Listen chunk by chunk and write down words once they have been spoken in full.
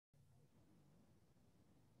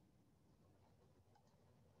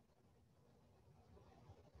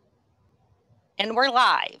And we're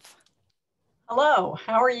live. Hello,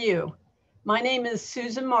 how are you? My name is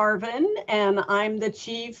Susan Marvin, and I'm the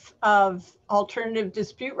Chief of Alternative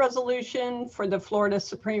Dispute Resolution for the Florida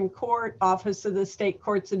Supreme Court, Office of the State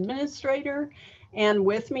Courts Administrator. And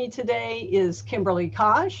with me today is Kimberly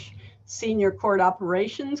Kosch, Senior Court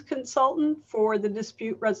Operations Consultant for the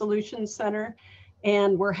Dispute Resolution Center.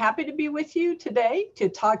 And we're happy to be with you today to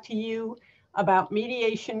talk to you about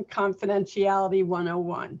Mediation Confidentiality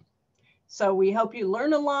 101. So we hope you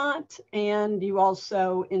learn a lot and you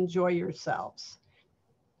also enjoy yourselves.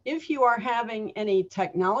 If you are having any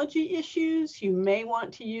technology issues, you may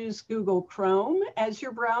want to use Google Chrome as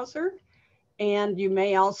your browser. And you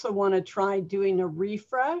may also want to try doing a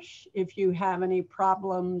refresh if you have any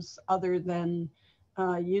problems other than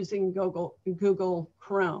using Google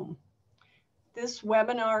Chrome. This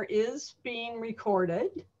webinar is being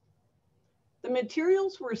recorded. The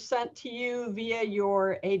materials were sent to you via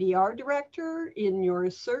your ADR director in your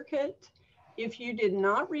circuit. If you did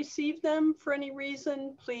not receive them for any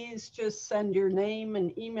reason, please just send your name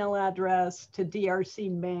and email address to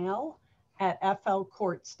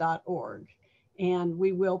drcmail@flcourts.org, and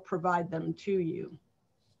we will provide them to you.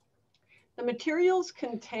 The materials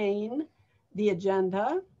contain the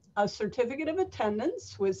agenda, a certificate of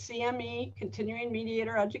attendance with CME, Continuing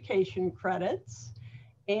Mediator Education credits,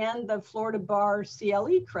 and the Florida Bar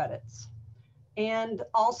CLE credits, and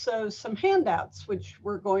also some handouts, which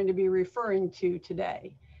we're going to be referring to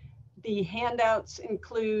today. The handouts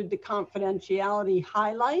include the confidentiality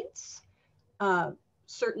highlights,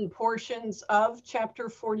 certain portions of Chapter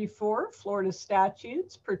 44, Florida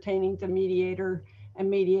statutes pertaining to mediator and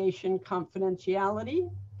mediation confidentiality,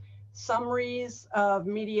 summaries of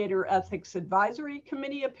Mediator Ethics Advisory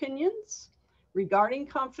Committee opinions regarding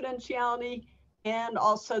confidentiality, and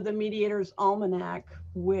also the Mediator's Almanac,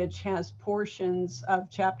 which has portions of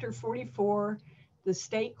Chapter 44, the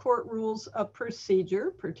State Court Rules of Procedure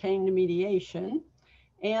pertaining to mediation,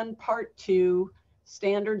 and Part 2,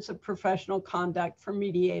 Standards of Professional Conduct for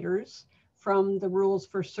Mediators from the Rules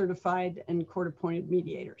for Certified and Court-Appointed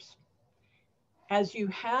Mediators. As you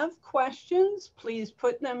have questions, please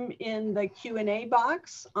put them in the Q&A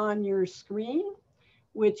box on your screen,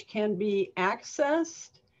 which can be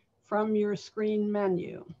accessed from your screen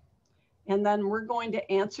menu. And then we're going to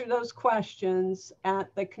answer those questions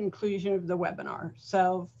at the conclusion of the webinar.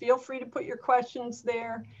 So feel free to put your questions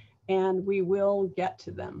there and we will get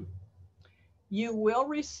to them. You will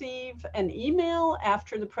receive an email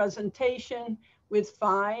after the presentation with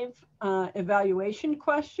 5 evaluation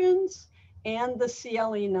questions and the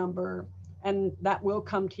CLE number, and that will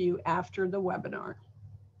come to you after the webinar.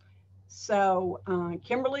 So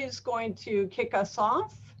Kimberly is going to kick us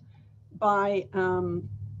off by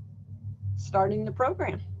starting the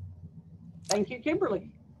program. Thank you,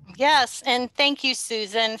 Kimberly. Yes, and thank you,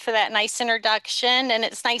 Susan, for that nice introduction. And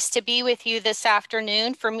it's nice to be with you this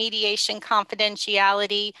afternoon for Mediation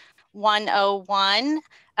Confidentiality 101.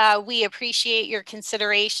 We appreciate your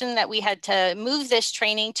consideration that we had to move this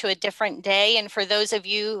training to a different day. And for those of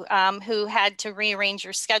you who had to rearrange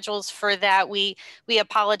your schedules for that, we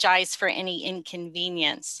apologize for any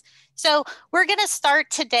inconvenience. So we're going to start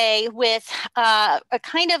today with a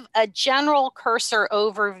kind of a general cursor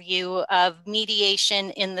overview of mediation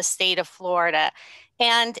in the state of Florida.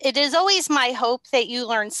 And it is always my hope that you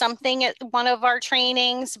learn something at one of our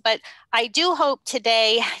trainings, but I do hope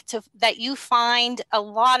today that you find a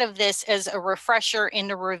lot of this as a refresher in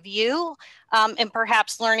a review and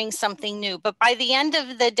perhaps learning something new. But by the end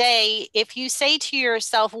of the day, if you say to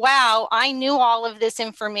yourself, wow, I knew all of this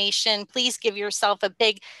information, please give yourself a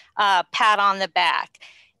big pat on the back.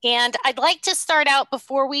 And I'd like to start out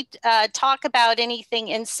before we talk about anything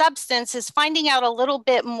in substance is finding out a little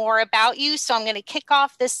bit more about you. So I'm going to kick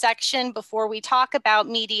off this section before we talk about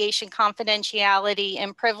mediation confidentiality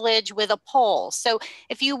and privilege with a poll. So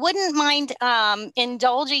if you wouldn't mind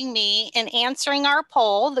indulging me in answering our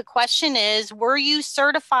poll, the question is, were you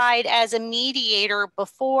certified as a mediator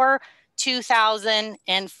before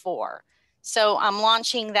 2004? So I'm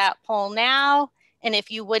launching that poll now. And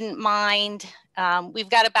if you wouldn't mind, we've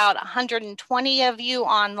got about 120 of you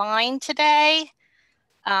online today.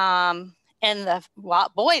 And the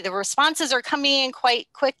responses are coming in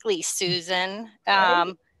quite quickly, Susan.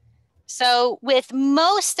 So with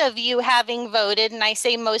most of you having voted, and I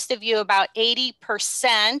say most of you, about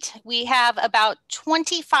 80%, we have about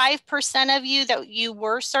 25% of you that you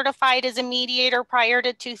were certified as a mediator prior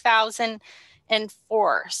to 2004.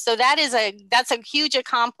 So that's a huge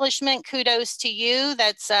accomplishment. Kudos to you.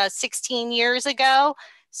 That's 16 years ago.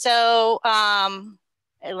 So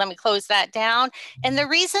let me close that down. And the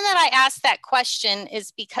reason that I asked that question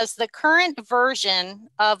is because the current version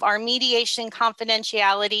of our mediation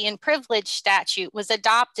confidentiality and privilege statute was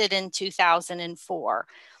adopted in 2004.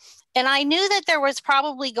 And I knew that there was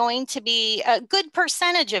probably going to be a good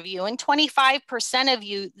percentage of you, and 25% of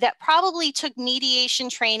you, that probably took mediation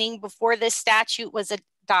training before this statute was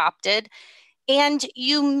adopted. And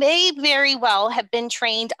you may very well have been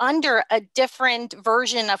trained under a different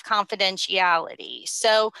version of confidentiality.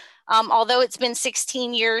 So although it's been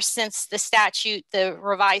 16 years since the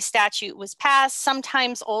revised statute was passed,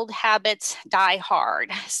 sometimes old habits die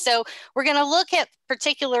hard. So we're going to look at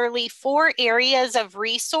particularly 4 areas of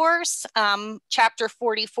resource: Chapter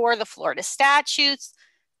 44, the Florida statutes,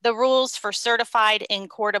 the rules for certified and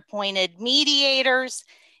court-appointed mediators,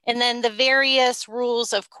 and then the various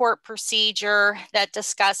rules of court procedure that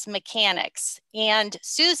discuss mechanics. And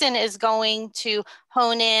Susan is going to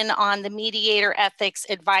hone in on the Mediator Ethics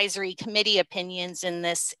Advisory Committee opinions in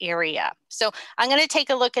this area. So I'm going to take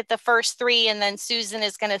a look at the first 3, and then Susan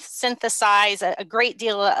is going to synthesize a great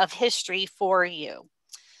deal of history for you.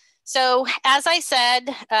 So as I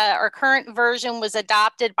said, our current version was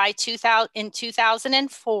adopted in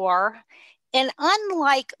 2004. And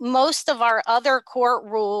unlike most of our other court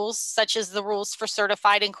rules, such as the rules for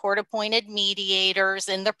certified and court-appointed mediators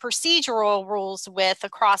and the procedural rules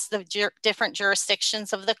across the different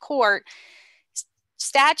jurisdictions of the court,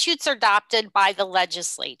 statutes are adopted by the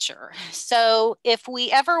legislature. So if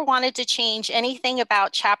we ever wanted to change anything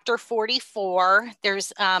about Chapter 44,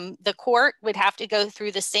 the court would have to go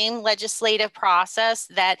through the same legislative process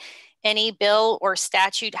that any bill or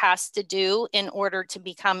statute has to do in order to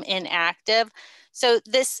become inactive. So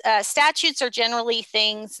statutes are generally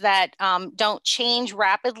things that don't change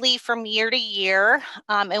rapidly from year to year.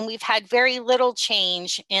 And we've had very little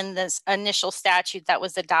change in this initial statute that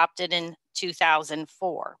was adopted in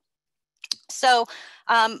 2004. So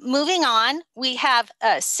moving on, we have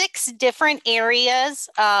 6 different areas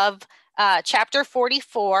of Chapter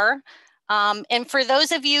 44. And for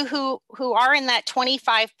those of you who are in that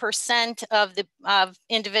 25% of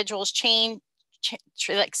individuals trained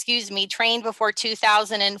before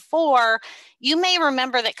 2004, you may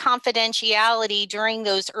remember that confidentiality during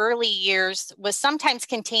those early years was sometimes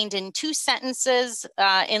contained in 2 sentences.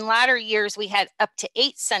 In latter years, we had up to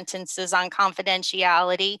 8 sentences on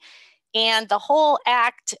confidentiality, and the whole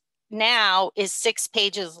act now is 6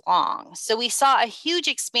 pages long. So we saw a huge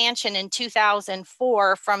expansion in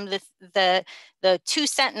 2004 from the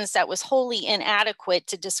 2-sentence that was wholly inadequate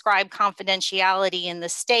to describe confidentiality in the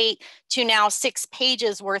state to now 6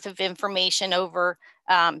 pages worth of information over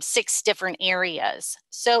 6 different areas.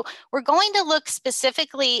 So we're going to look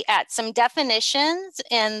specifically at some definitions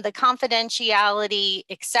and the confidentiality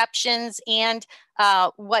exceptions and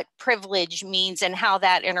what privilege means and how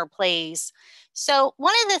that interplays. So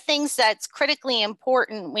one of the things that's critically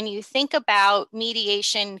important when you think about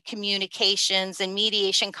mediation communications and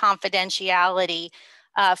mediation confidentiality,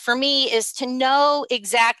 for me, is to know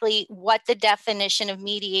exactly what the definition of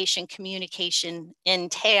mediation communication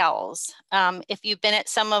entails. If you've been at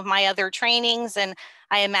some of my other trainings, and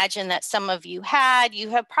I imagine that some of you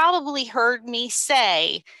have probably heard me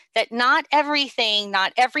say that not every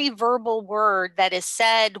verbal word that is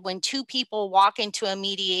said when 2 people walk into a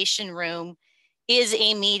mediation room is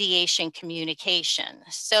a mediation communication.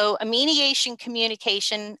 So a mediation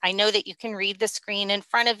communication, I know that you can read the screen in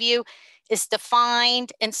front of you, is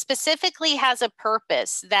defined and specifically has a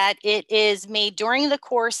purpose, that it is made during the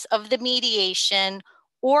course of the mediation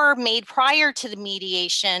or made prior to the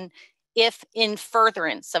mediation if in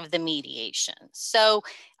furtherance of the mediation. So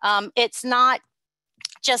it's not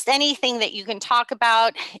just anything that you can talk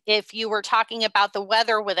about. If you were talking about the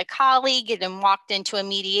weather with a colleague and walked into a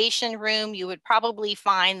mediation room, you would probably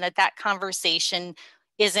find that that conversation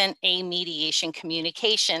isn't a mediation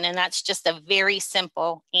communication, and that's just a very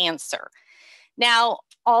simple answer. Now,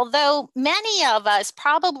 although many of us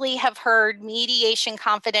probably have heard mediation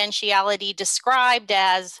confidentiality described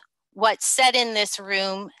as what's said in this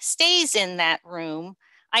room stays in that room,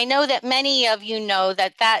 I know that many of you know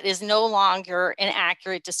that that is no longer an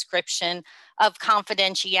accurate description of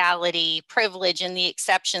confidentiality, privilege, and the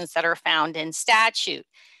exceptions that are found in statute.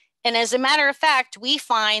 And as a matter of fact, we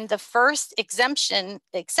find the first exception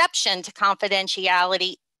to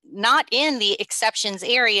confidentiality not in the exceptions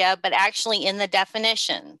area, but actually in the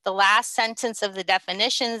definition. The last sentence of the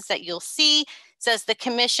definitions that you'll see says the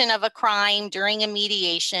commission of a crime during a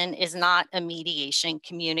mediation is not a mediation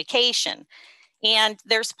communication. And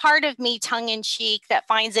there's part of me, tongue in cheek, that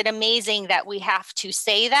finds it amazing that we have to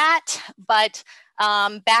say that, but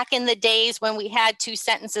Back in the days when we had 2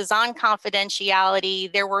 sentences on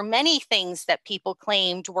confidentiality, there were many things that people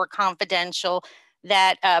claimed were confidential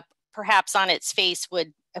that perhaps on its face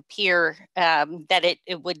would appear that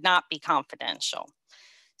it would not be confidential.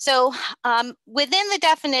 So within the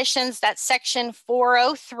definitions, that's section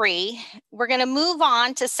 403, we're going to move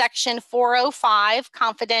on to section 405,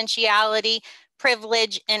 confidentiality,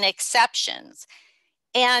 privilege, and exceptions.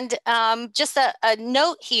 And just a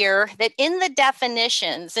note here that in the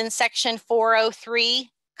definitions in section 403,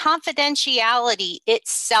 confidentiality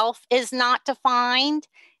itself is not defined.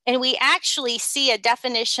 And we actually see a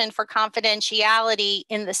definition for confidentiality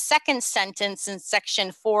in the second sentence in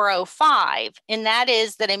section 405, and that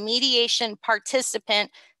is that a mediation participant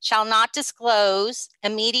shall not disclose a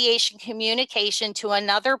mediation communication to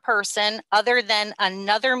another person other than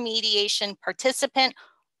another mediation participant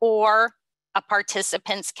or a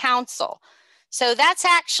participant's counsel. So that's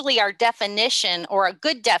actually our definition, or a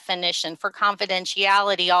good definition for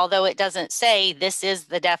confidentiality, although it doesn't say this is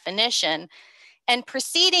the definition. And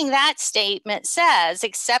preceding that statement says,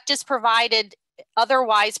 except as provided,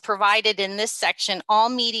 otherwise provided in this section, all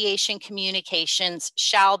mediation communications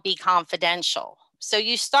shall be confidential. So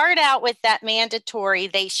you start out with that mandatory,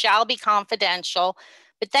 they shall be confidential,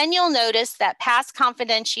 but then you'll notice that past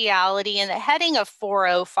confidentiality in the heading of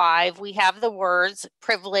 405, we have the words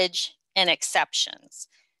privilege and exceptions.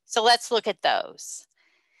 So let's look at those.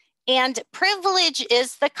 And privilege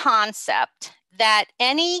is the concept that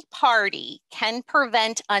any party can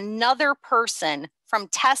prevent another person from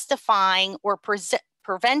testifying or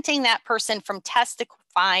preventing that person from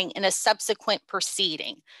testifying in a subsequent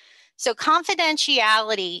proceeding. So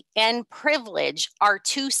confidentiality and privilege are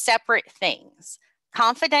 2 separate things.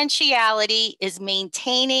 Confidentiality is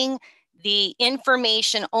maintaining the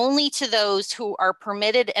information only to those who are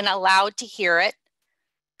permitted and allowed to hear it.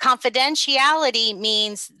 Confidentiality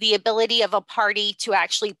means the ability of a party to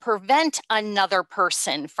actually prevent another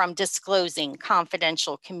person from disclosing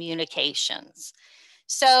confidential communications.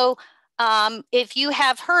 So if you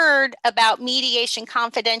have heard about mediation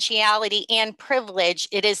confidentiality and privilege,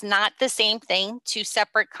 it is not the same thing, 2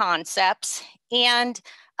 separate concepts. And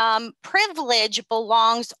privilege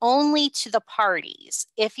belongs only to the parties.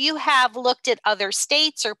 If you have looked at other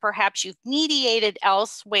states, or perhaps you've mediated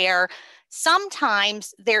elsewhere,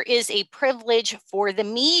 sometimes there is a privilege for the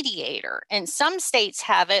mediator, and some states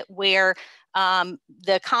have it where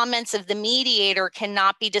the comments of the mediator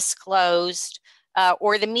cannot be disclosed,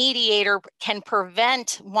 or the mediator can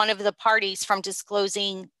prevent one of the parties from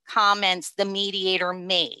disclosing comments the mediator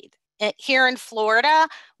made. Here in Florida,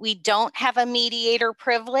 we don't have a mediator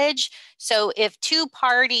privilege. So if 2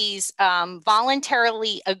 parties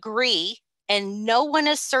voluntarily agree and no one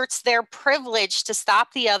asserts their privilege to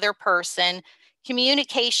stop the other person,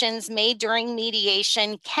 communications made during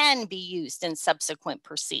mediation can be used in subsequent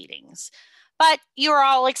proceedings. But you're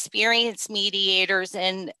all experienced mediators,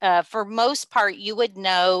 and for most part, you would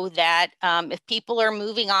know that if people are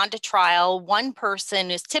moving on to trial, one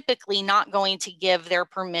person is typically not going to give their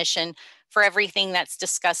permission for everything that's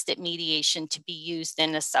discussed at mediation to be used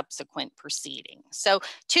in a subsequent proceeding. So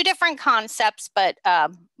 2 different concepts, but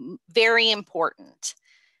very important.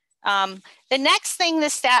 The next thing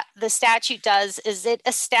the statute does is it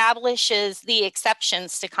establishes the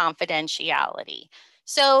exceptions to confidentiality.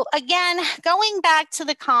 So again, going back to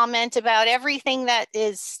the comment about everything that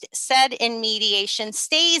is said in mediation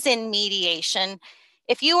stays in mediation,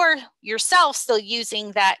 if you are yourself still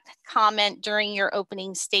using that comment during your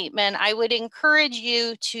opening statement, I would encourage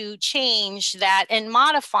you to change that and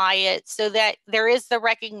modify it so that there is the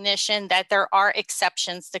recognition that there are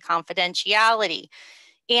exceptions to confidentiality.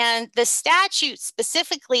 And the statute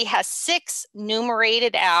specifically has 6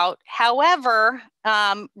 numerated out. However,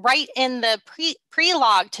 right in the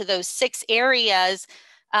prelogue to those 6 areas,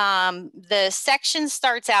 the section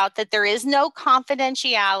starts out that there is no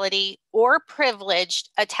confidentiality or privilege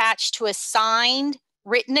attached to a signed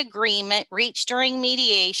written agreement reached during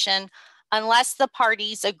mediation unless the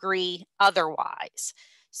parties agree otherwise.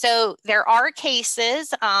 So there are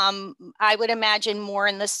cases, I would imagine more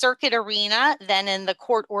in the circuit arena than in the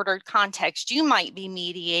court-ordered context you might be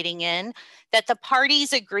mediating in, that the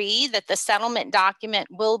parties agree that the settlement document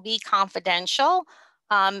will be confidential.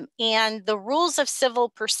 And the rules of civil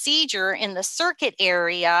procedure in the circuit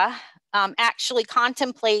area actually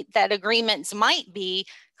contemplate that agreements might be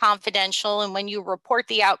confidential. And when you report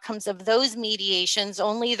the outcomes of those mediations,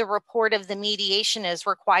 only the report of the mediation is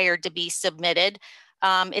required to be submitted.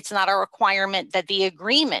 It's not a requirement that the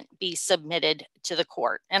agreement be submitted to the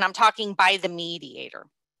court. And I'm talking by the mediator.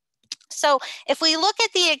 So if we look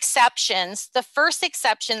at the exceptions, the first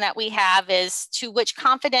exception that we have is to which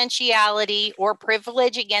confidentiality or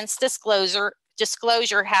privilege against disclosure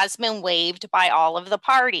has been waived by all of the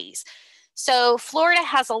parties. So Florida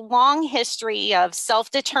has a long history of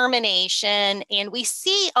self-determination, and we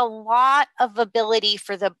see a lot of ability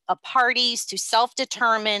for the parties to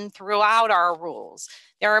self-determine throughout our rules.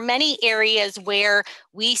 There are many areas where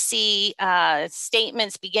we see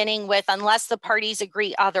statements beginning with unless the parties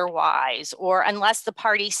agree otherwise, or unless the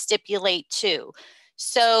parties stipulate to.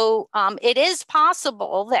 So it is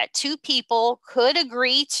possible that two people could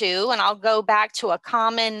agree to, and I'll go back to a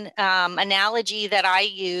common analogy that I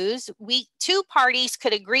use. Two parties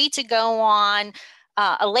could agree to go on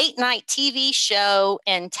a late night TV show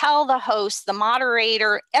and tell the host, the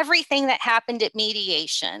moderator, everything that happened at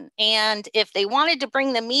mediation. And if they wanted to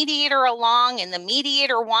bring the mediator along and the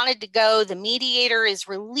mediator wanted to go, the mediator is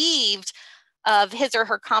relieved of his or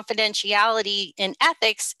her confidentiality in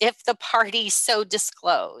ethics if the parties so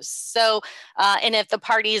disclose. So, and if the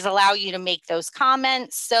parties allow you to make those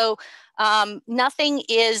comments. So nothing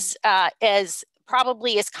is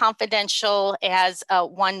probably as confidential as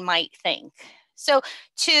one might think. So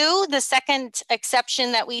two, the second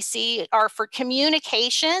exception that we see are for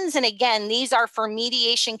communications. And again, these are for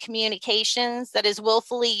mediation communications that is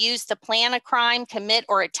willfully used to plan a crime, commit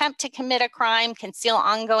or attempt to commit a crime, conceal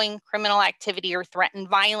ongoing criminal activity, or threaten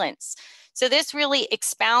violence. So this really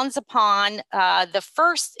expounds upon the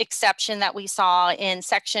first exception that we saw in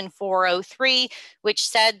section 403, which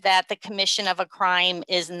said that the commission of a crime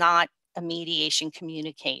is not a mediation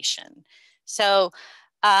communication. So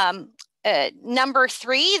number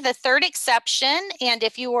three, the third exception, and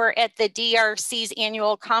if you were at the DRC's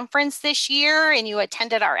annual conference this year and you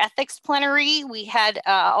attended our ethics plenary, we had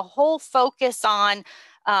a whole focus on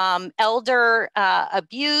elder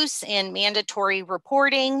abuse and mandatory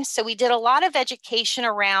reporting. So we did a lot of education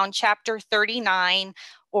around Chapter 39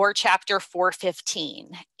 or Chapter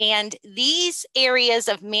 415. And these areas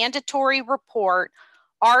of mandatory report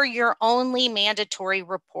are your only mandatory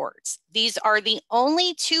reports. These are the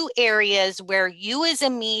only two areas where you as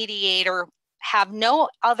a mediator have no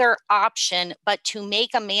other option but to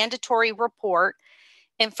make a mandatory report.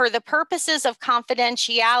 And for the purposes of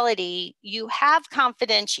confidentiality, you have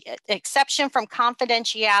exception from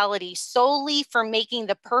confidentiality solely for making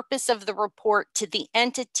the purpose of the report to the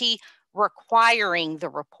entity requiring the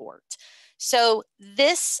report. So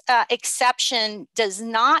this exception does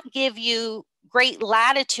not give you great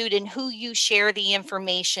latitude in who you share the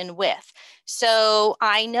information with. So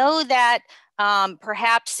I know that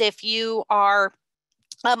perhaps if you are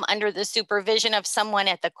under the supervision of someone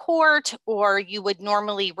at the court, or you would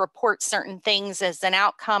normally report certain things as an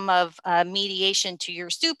outcome of mediation to your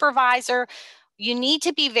supervisor, you need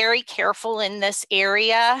to be very careful in this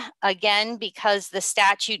area, again, because the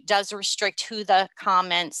statute does restrict who the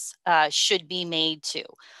comments should be made to.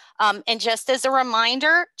 And just as a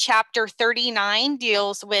reminder, Chapter 39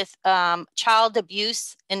 deals with child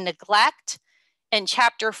abuse and neglect, and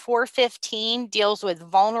Chapter 415 deals with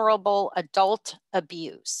vulnerable adult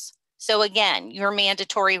abuse. So again, your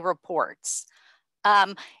mandatory reports.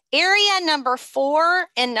 Area number 4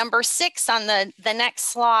 and number 6 on the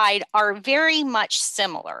next slide are very much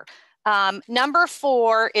similar. Number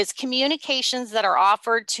 4 is communications that are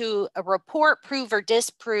offered to report, prove, or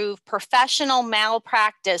disprove professional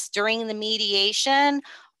malpractice during the mediation.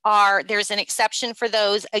 There's an exception for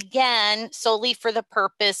those, again, solely for the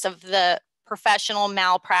purpose of the professional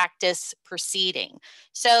malpractice proceeding.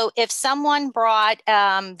 So if someone brought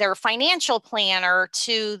their financial planner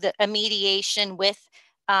to a mediation with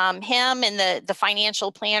him, and the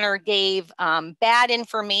financial planner gave bad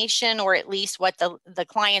information, or at least what the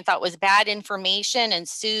client thought was bad information, and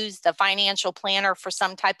sues the financial planner for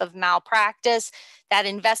some type of malpractice, that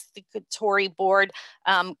investigatory board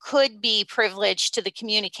could be privileged to the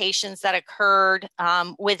communications that occurred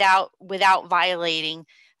without violating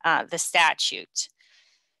the statute.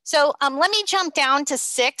 So let me jump down to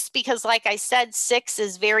 6, because like I said, 6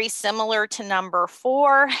 is very similar to number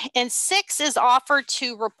 4. And 6 is offered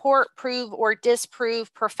to report, prove, or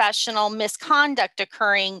disprove professional misconduct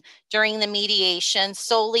occurring during the mediation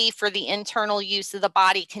solely for the internal use of the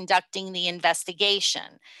body conducting the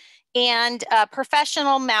investigation. And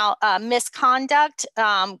professional misconduct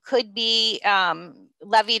could be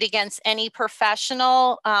levied against any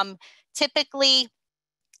professional. Typically,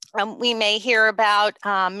 we may hear about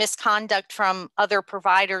misconduct from other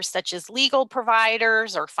providers, such as legal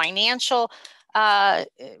providers or financial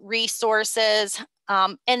resources.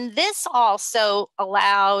 And this also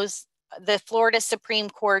allows the Florida Supreme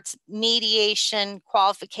Court's mediation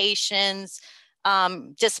qualifications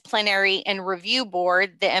Disciplinary and Review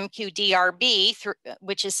Board, the MQDRB,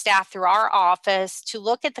 which is staffed through our office, to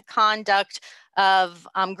look at the conduct of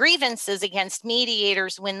grievances against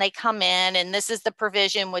mediators when they come in. And this is the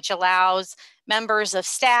provision which allows members of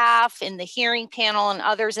staff in the hearing panel and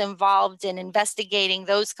others involved in investigating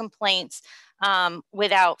those complaints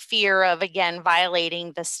without fear of, again,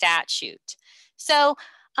 violating the statute. So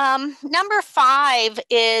number 5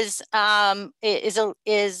 is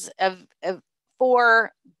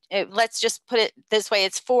for, let's just put it this way,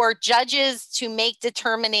 it's for judges to make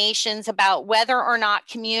determinations about whether or not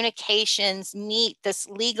communications meet this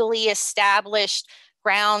legally established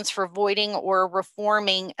grounds for voiding or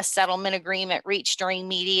reforming a settlement agreement reached during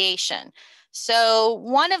mediation. So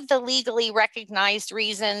one of the legally recognized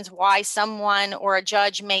reasons why someone or a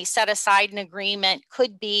judge may set aside an agreement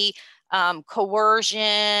could be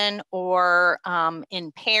coercion or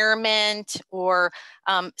impairment or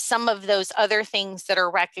some of those other things that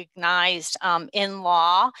are recognized in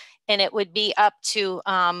law, and it would be up to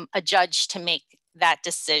a judge to make that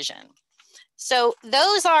decision. So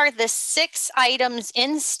those are the 6 items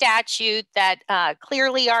in statute that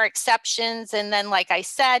clearly are exceptions. And then, like I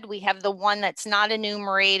said, we have the one that's not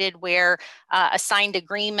enumerated where a signed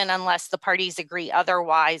agreement, unless the parties agree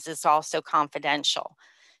otherwise, is also confidential.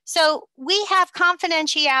 So we have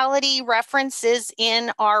confidentiality references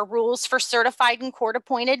in our rules for certified and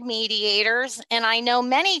court-appointed mediators. And I know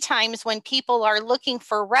many times when people are looking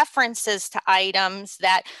for references to items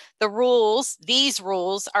that the rules, these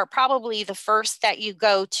rules, are probably the first that you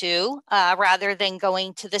go to rather than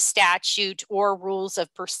going to the statute or rules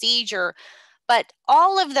of procedure. But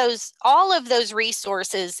all of those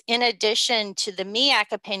resources, in addition to the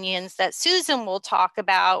MEAC opinions that Susan will talk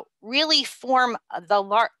about, really form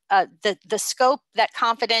the scope that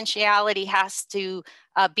confidentiality has to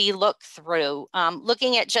be looked through.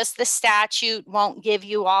 Looking at just the statute won't give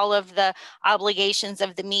you all of the obligations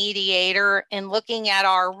of the mediator, and looking at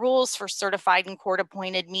our rules for certified and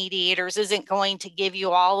court-appointed mediators isn't going to give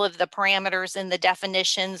you all of the parameters and the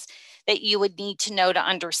definitions that you would need to know to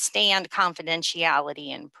understand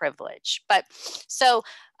confidentiality and privilege. But so,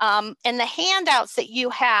 and the handouts that you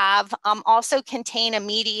have also contain a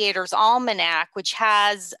mediator's almanac, which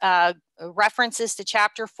has references to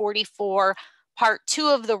Chapter 44, Part 2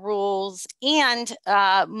 of the rules, and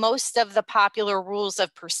most of the popular rules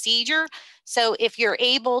of procedure. So if you're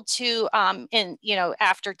able to,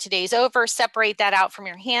 after today's over, separate that out from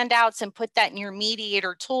your handouts and put that in your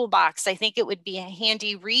mediator toolbox, I think it would be a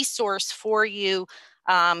handy resource for you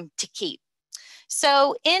to keep.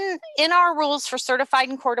 So in our rules for certified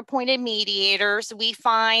and court-appointed mediators, we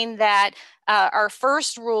find that our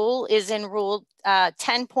first rule is in Rule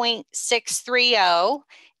 10.630,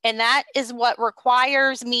 and that is what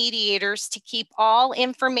requires mediators to keep all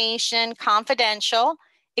information confidential,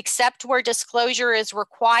 except where disclosure is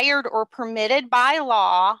required or permitted by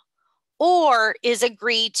law or is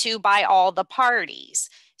agreed to by all the parties.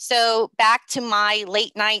 So back to my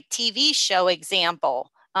late night TV show example.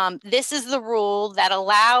 This is the rule that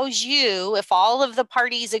allows you, if all of the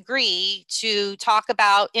parties agree, to talk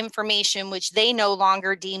about information which they no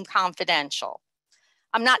longer deem confidential.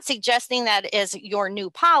 I'm not suggesting that is your new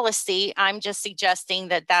policy. I'm just suggesting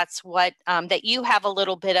that that's what, that you have a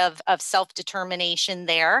little bit of self-determination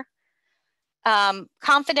there.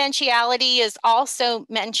 Confidentiality is also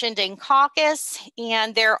mentioned in Kosch,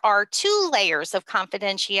 and there are 2 layers of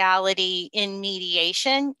confidentiality in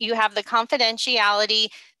mediation. You have the confidentiality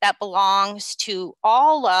that belongs to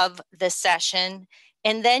all of the session,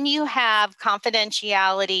 and then you have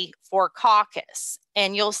confidentiality for caucus.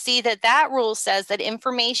 And you'll see that that rule says that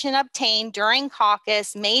information obtained during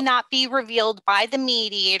caucus may not be revealed by the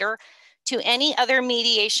mediator to any other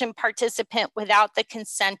mediation participant without the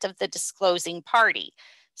consent of the disclosing party.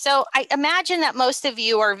 So I imagine that most of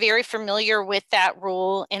you are very familiar with that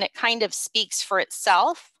rule, and it kind of speaks for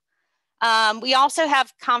itself. We also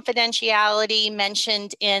have confidentiality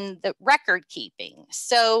mentioned in the record keeping.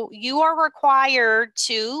 So you are required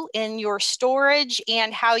to, in your storage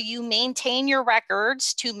and how you maintain your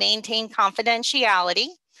records, to maintain confidentiality.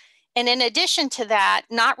 And in addition to that,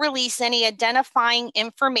 not release any identifying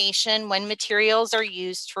information when materials are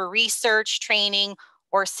used for research, training,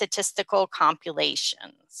 or statistical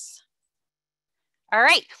computations. All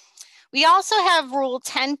right. We also have Rule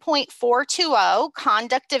 10.420,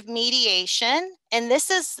 Conduct of Mediation, and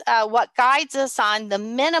this is what guides us on the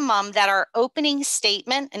minimum that our opening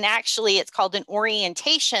statement, and actually it's called an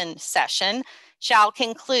orientation session, shall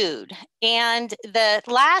conclude. And the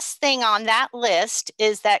last thing on that list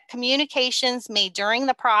is that communications made during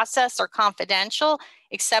the process are confidential,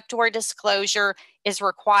 except where disclosure is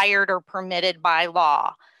required or permitted by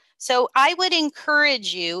law. So I would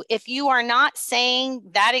encourage you, if you are not saying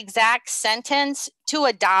that exact sentence, to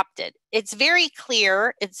adopt it. It's very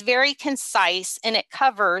clear, it's very concise, and it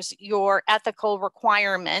covers your ethical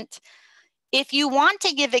requirement. If you want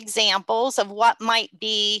to give examples of what might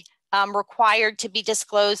be required to be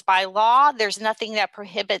disclosed by law, there's nothing that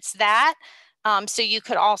prohibits that. So you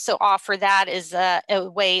could also offer that as a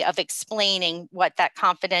way of explaining what that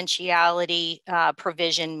confidentiality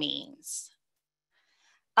provision means.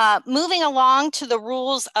 Moving along to the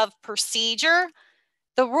rules of procedure.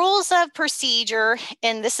 The rules of procedure,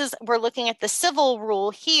 and this is, we're looking at the civil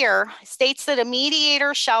rule here, states that a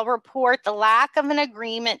mediator shall report the lack of an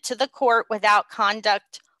agreement to the court without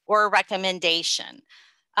conduct or recommendation.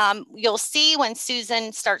 You'll see when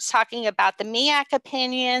Susan starts talking about the MEAC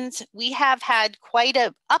opinions, we have had quite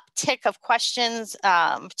an uptick of questions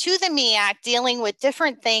to the MEAC dealing with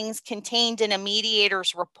different things contained in a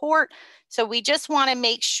mediator's report. So we just want to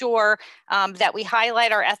make sure that we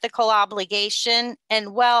highlight our ethical obligation.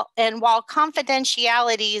 And while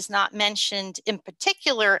confidentiality is not mentioned in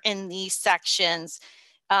particular in these sections,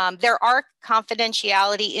 there are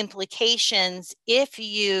confidentiality implications if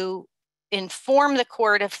you inform the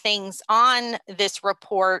court of things on this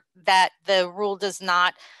report that the rule does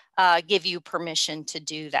not give you permission to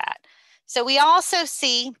do that. So we also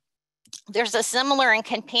see there's a similar and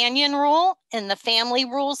companion rule in the family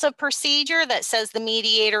rules of procedure that says the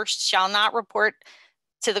mediator shall not report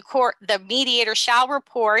to the court, the mediator shall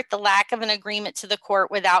report the lack of an agreement to the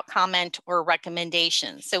court without comment or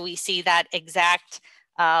recommendation. So we see that exact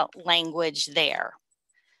language there.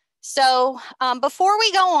 So before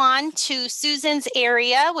we go on to Susan's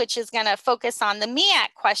area, which is going to focus on the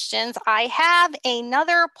MEAC questions, I have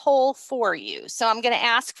another poll for you. So I'm going to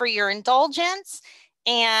ask for your indulgence,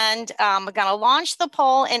 and I'm going to launch the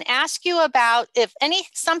poll and ask you about if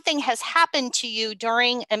something has happened to you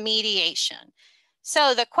during a mediation.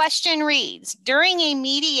 So the question reads, during a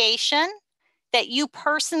mediation that you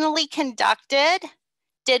personally conducted,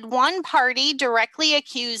 did one party directly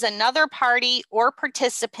accuse another party or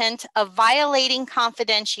participant of violating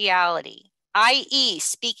confidentiality, i.e.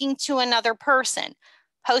 speaking to another person,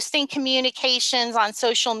 posting communications on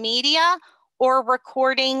social media, or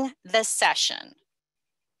recording the session?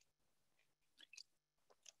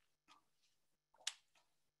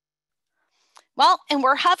 Well, and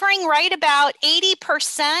we're hovering right about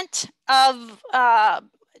 80% of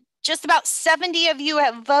just about 70 of you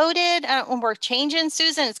have voted. We're changing,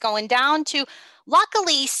 Susan, it's going down to,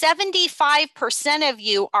 luckily 75% of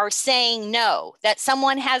you are saying no, that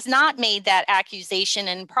someone has not made that accusation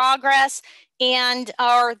in progress. And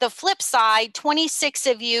the flip side, 26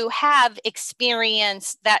 of you have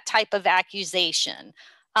experienced that type of accusation.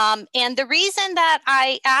 And the reason that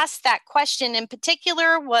I asked that question in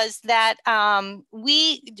particular was that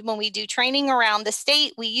when we do training around the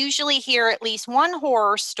state, we usually hear at least one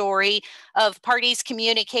horror story of parties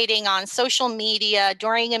communicating on social media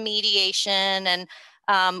during a mediation and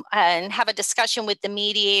have a discussion with the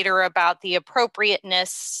mediator about the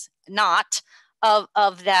appropriateness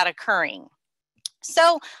of that occurring.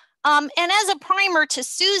 So, and as a primer to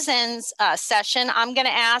Susan's session, I'm going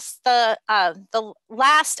to ask the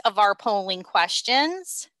last of our polling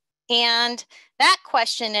questions. And that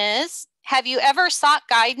question is, have you ever sought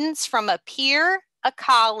guidance from a peer, a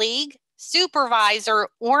colleague, supervisor,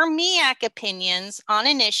 or MEAC opinions on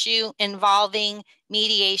an issue involving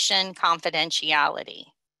mediation confidentiality?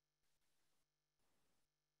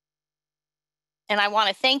 And I want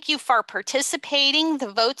to thank you for participating.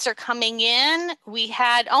 The votes are coming in. We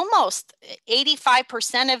had almost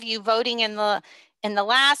 85% of you voting in the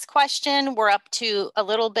last question. We're up to a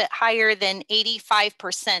little bit higher than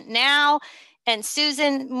 85% now. And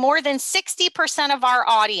Susan, more than 60% of our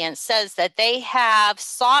audience says that they have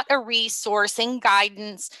sought a resource and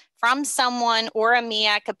guidance from someone or a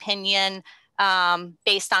MEAC opinion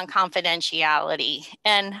based on confidentiality.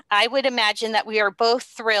 And I would imagine that we are both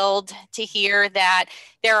thrilled to hear that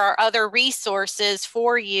there are other resources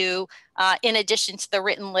for you in addition to the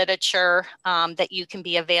written literature that you can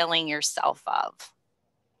be availing yourself of.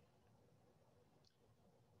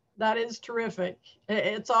 That is terrific.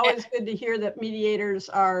 It's always good to hear that mediators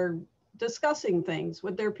are discussing things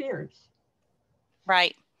with their peers.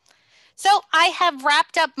 Right. So I have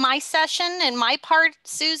wrapped up my session and my part,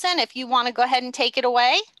 Susan, if you want to go ahead and take it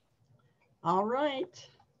away. All right.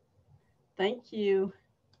 Thank you.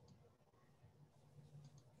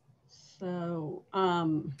 So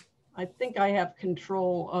I think I have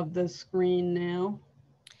control of the screen now.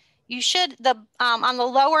 You should, on the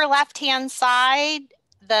lower left-hand side,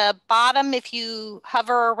 the bottom, if you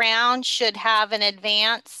hover around, should have an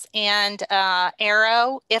advance and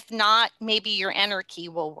arrow. If not, maybe your enter key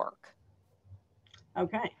will work.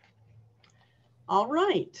 Okay. All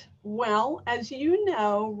right. Well, as you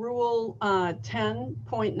know, Rule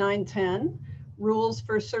 10.910, Rules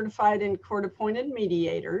for Certified and Court-Appointed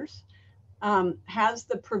Mediators, has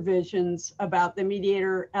the provisions about the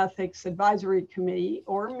Mediator Ethics Advisory Committee,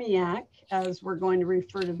 or MEAC, as we're going to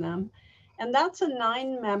refer to them. And that's a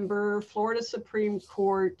 9-member Florida Supreme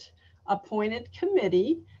Court appointed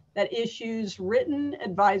committee that issues written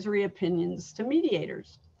advisory opinions to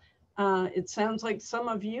mediators. It sounds like some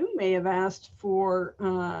of you may have asked for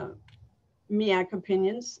MEAC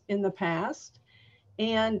opinions in the past.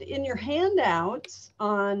 And in your handouts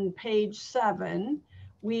on page 7,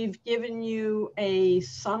 we've given you a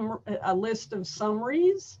list of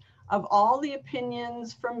summaries of all the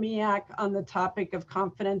opinions from MEAC on the topic of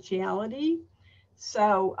confidentiality.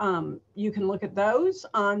 So you can look at those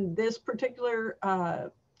on this particular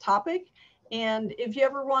topic. And if you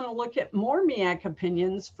ever want to look at more MEAC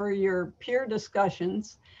opinions for your peer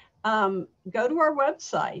discussions, go to our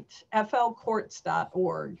website,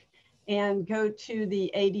 flcourts.org, and go to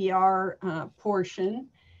the ADR portion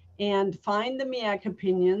and find the MEAC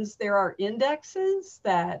opinions. There are indexes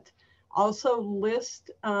that also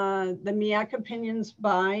list the MEAC opinions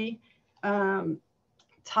by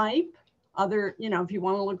type. Other, if you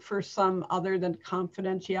want to look for some other than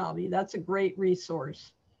confidentiality, that's a great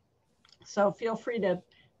resource. So feel free to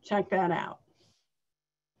check that out.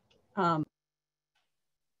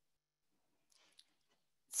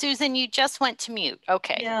 Susan, you just went to mute.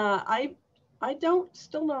 Okay. Yeah, I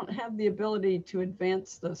still don't have the ability to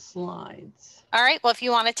advance the slides. All right. Well, if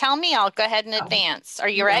you want to tell me, I'll go ahead and advance. Are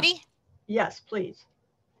you ready? Yes, please.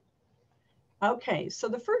 Okay, so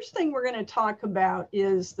the first thing we're going to talk about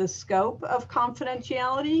is the scope of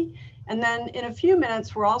confidentiality. And then in a few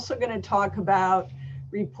minutes, we're also going to talk about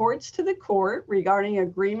reports to the court regarding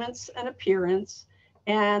agreements and appearance.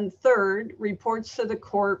 And third, reports to the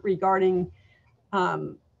court regarding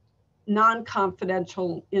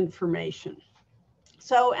non-confidential information.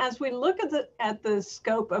 So as we look at the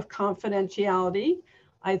scope of confidentiality,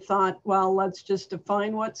 I thought, well, let's just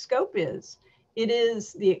define what scope is. It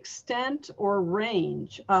is the extent or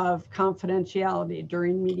range of confidentiality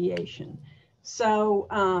during mediation. So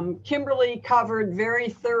Kimberly covered very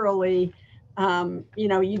thoroughly,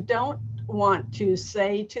 you don't want to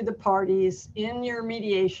say to the parties in your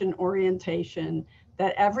mediation orientation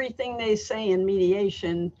that everything they say in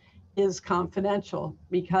mediation is confidential,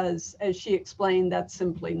 because as she explained, that's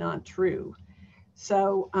simply not true.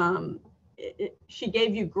 So she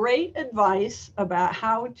gave you great advice about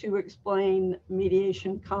how to explain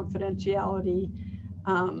mediation confidentiality,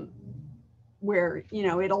 where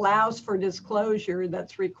it allows for disclosure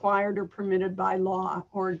that's required or permitted by law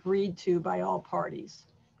or agreed to by all parties.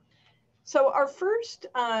 So our first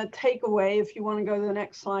takeaway, if you want to go to the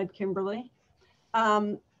next slide, Kimberly,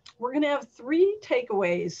 we're going to have 3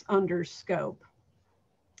 takeaways under scope.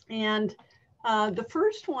 And the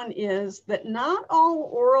first one is that not all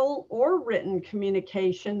oral or written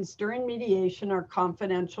communications during mediation are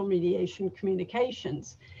confidential mediation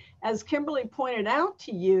communications. As Kimberly pointed out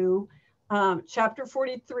to you, Chapter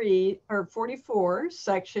 44,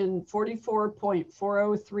 Section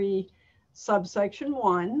 44.403, subsection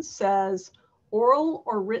 1 says, oral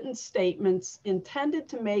or written statements intended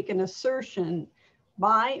to make an assertion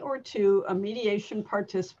by or to a mediation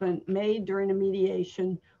participant made during a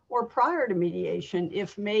mediation or prior to mediation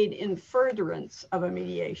if made in furtherance of a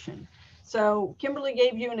mediation. So Kimberly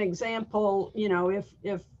gave you an example,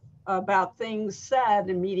 if about things said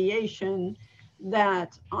in mediation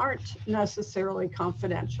that aren't necessarily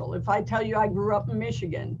confidential. If I tell you I grew up in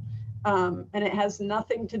Michigan and it has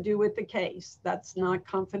nothing to do with the case, that's not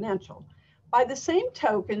confidential. By the same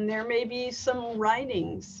token, there may be some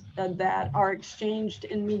writings that are exchanged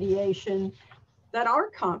in mediation that are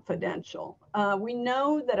confidential. We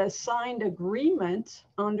know that a signed agreement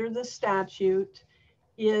under the statute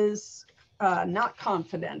is not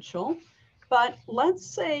confidential, but let's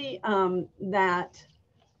say that,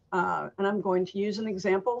 and I'm going to use an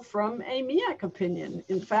example from a MEAC opinion.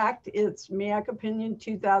 In fact, it's MEAC opinion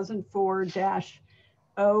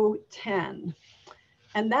 2004-010.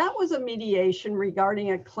 And that was a mediation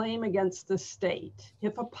regarding a claim against the state.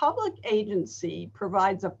 If a public agency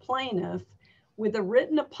provides a plaintiff with a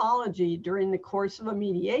written apology during the course of a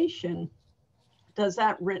mediation, does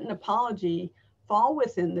that written apology fall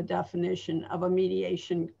within the definition of a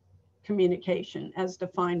mediation communication as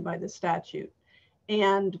defined by the statute?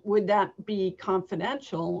 And would that be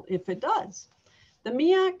confidential if it does? The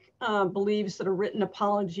MEAC believes that a written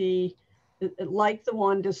apology, like the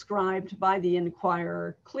one described by the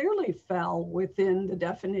inquirer, clearly fell within the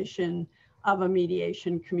definition of a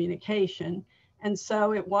mediation communication, and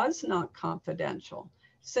so it was not confidential.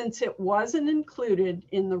 Since it wasn't included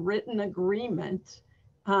in the written agreement,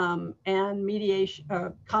 and mediation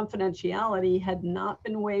confidentiality had not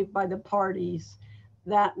been waived by the parties,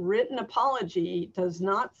 that written apology does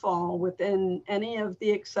not fall within any of the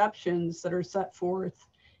exceptions that are set forth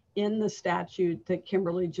in the statute that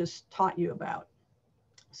Kimberly just taught you about.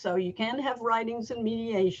 So you can have writings in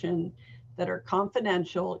mediation that are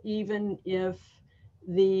confidential, even if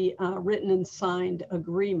the written and signed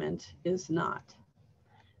agreement is not.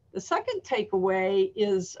 The second takeaway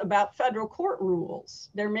is about federal court rules.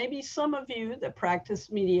 There may be some of you that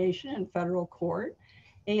practice mediation in federal court,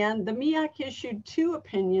 and the MEAC issued 2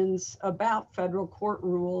 opinions about federal court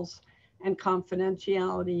rules and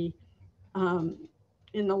confidentiality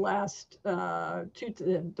in the last,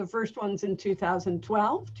 the first one's in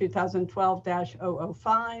 2012,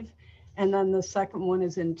 2012-005, and then the second one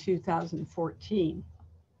is in 2014.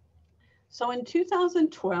 So in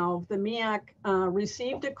 2012, the MEAC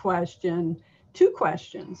received a question, 2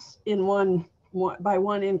 questions in by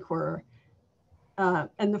one inquirer.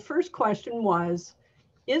 And the first question was,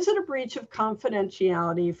 is it a breach of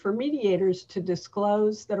confidentiality for mediators to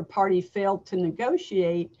disclose that a party failed to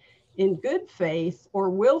negotiate in good faith or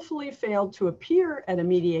willfully failed to appear at a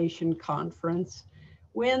mediation conference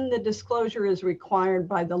when the disclosure is required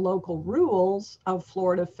by the local rules of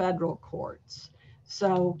Florida federal courts?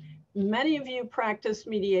 So many of you practice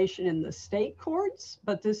mediation in the state courts,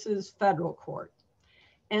 but this is federal court.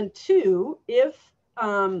 And 2, if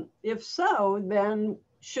so, then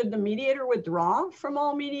should the mediator withdraw from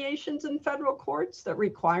all mediations in federal courts that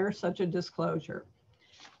require such a disclosure?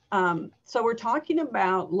 So we're talking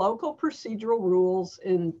about local procedural rules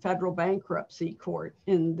in federal bankruptcy court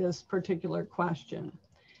in this particular question.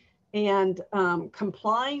 And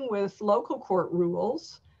complying with local court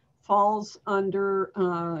rules falls under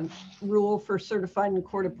rule for certified and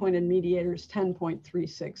court-appointed mediators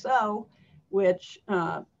 10.360, which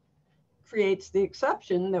creates the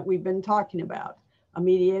exception that we've been talking about. A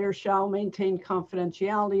mediator shall maintain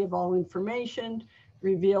confidentiality of all information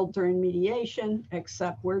revealed during mediation,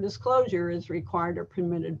 except where disclosure is required or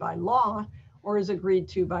permitted by law or is agreed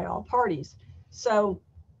to by all parties. So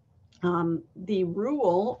the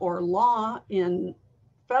rule or law in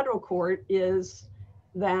federal court is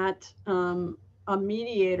that a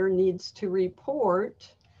mediator needs to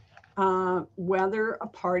report whether a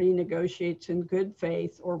party negotiates in good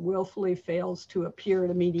faith or willfully fails to appear at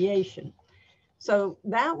a mediation. So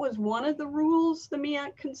that was one of the rules the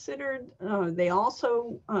MEAC considered. They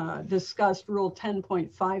also discussed Rule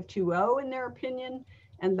 10.520 in their opinion,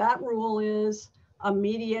 and that rule is a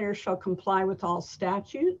mediator shall comply with all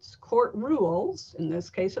statutes, court rules, in this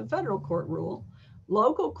case a federal court rule,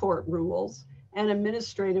 local court rules, and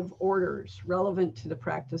administrative orders relevant to the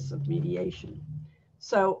practice of mediation.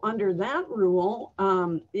 So under that rule,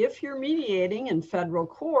 if you're mediating in federal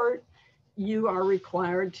court, you are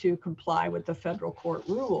required to comply with the federal court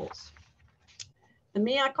rules. The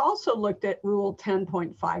MEAC also looked at Rule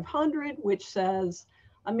 10.500, which says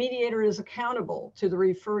a mediator is accountable to the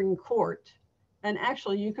referring court. And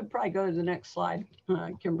actually, you could probably go to the next slide,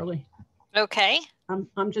 Kimberly. Okay.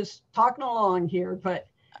 I'm just talking along here, but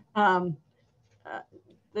the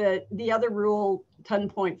other rule,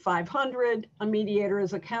 10.500, a mediator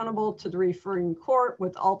is accountable to the referring court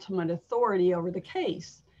with ultimate authority over the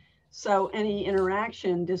case. So any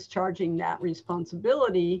interaction discharging that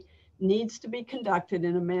responsibility needs to be conducted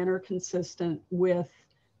in a manner consistent with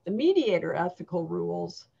the mediator ethical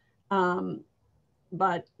rules,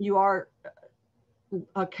 but you are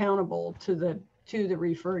accountable to the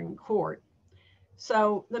referring court.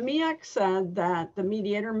 So the MEAC said that the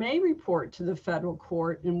mediator may report to the federal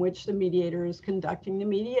court in which the mediator is conducting the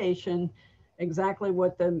mediation exactly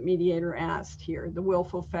what the mediator asked here, the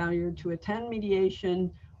willful failure to attend mediation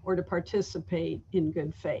or to participate in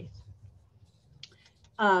good faith.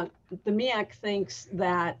 The MEAC thinks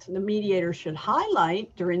that the mediator should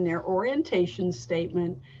highlight during their orientation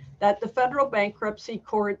statement that the federal bankruptcy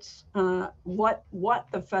courts, what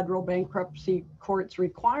the federal bankruptcy court's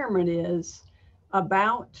requirement is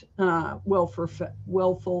about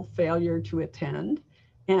willful failure to attend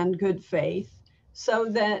and good faith, so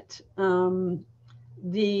that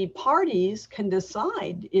the parties can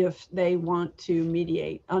decide if they want to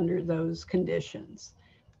mediate under those conditions.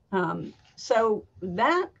 So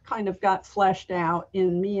that kind of got fleshed out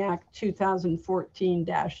in MEAC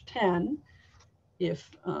 2014-10.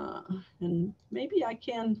 And maybe I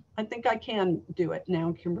think I can do it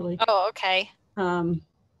now, Kimberly. Oh, okay.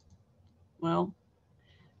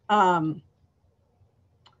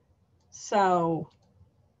 So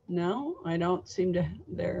no, I don't seem to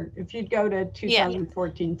there. If you'd go to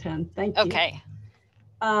 2014-10, thank you. Okay.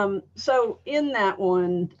 So in that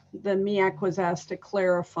one, the MEAC was asked to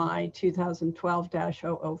clarify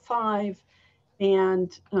 2012-005,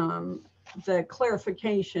 and the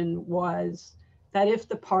clarification was that if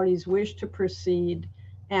the parties wish to proceed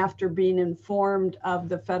after being informed of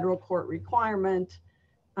the federal court requirement,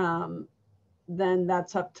 then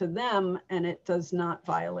that's up to them and it does not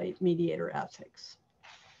violate mediator ethics.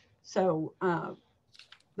 So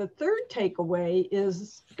the third takeaway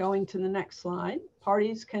is going to the next slide.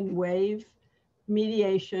 Parties can waive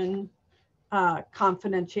mediation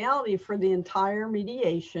confidentiality for the entire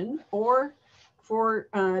mediation or for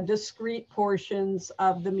discrete portions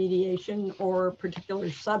of the mediation or particular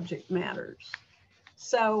subject matters.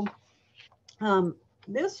 So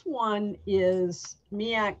this one is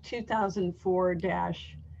MEAC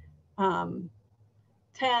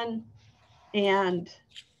 2004-10, and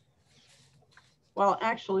well,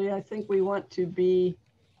 actually, I think we want to be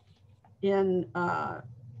in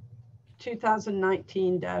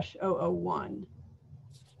 2019-001,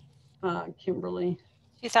 Kimberly.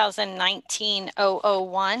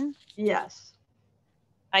 2019-001? Yes.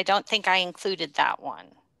 I don't think I included that one.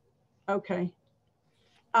 Okay.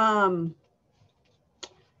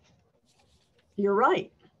 You're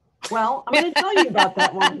right. Well, I'm going to tell you about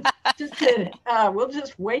that one. We'll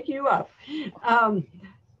just wake you up.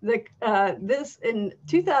 This in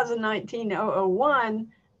 2019-001,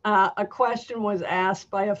 a question was asked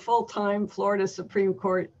by a full-time Florida Supreme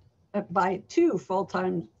Court, by two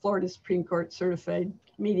full-time Florida Supreme Court certified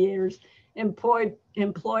mediators employed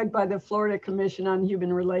by the Florida Commission on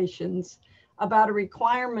Human Relations about a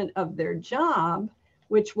requirement of their job,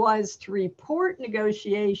 which was to report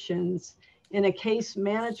negotiations in a case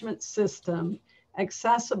management system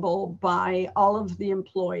accessible by all of the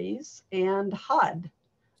employees and HUD,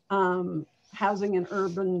 Housing and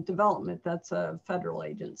Urban Development, that's a federal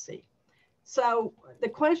agency. So the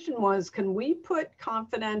question was, can we put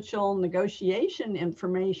confidential negotiation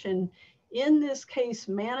information in this case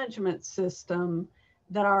management system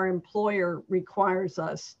that our employer requires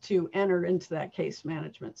us to enter into that case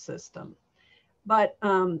management system? But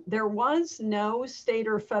there was no state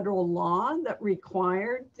or federal law that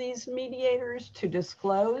required these mediators to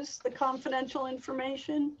disclose the confidential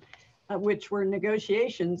information, which were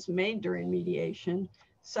negotiations made during mediation.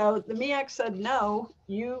 So the MEAC said, no,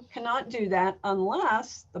 you cannot do that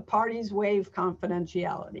unless the parties waive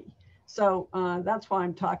confidentiality. So that's why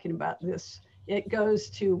I'm talking about this. It goes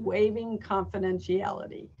to waiving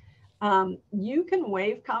confidentiality. You can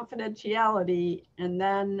waive confidentiality and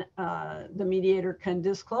then the mediator can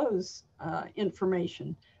disclose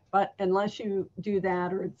information. But unless you do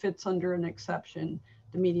that or it fits under an exception,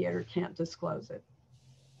 the mediator can't disclose it.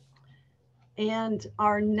 And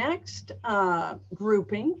our next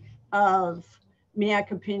grouping of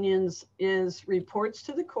MEAC opinions is reports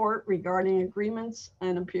to the court regarding agreements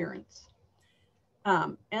and appearance.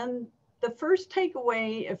 And the first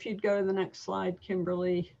takeaway, if you'd go to the next slide,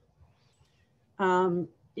 Kimberly,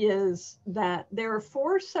 is that there are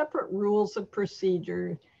 4 separate rules of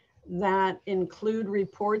procedure that include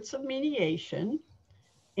reports of mediation,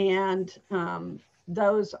 and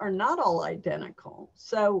those are not all identical.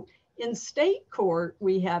 So in state court,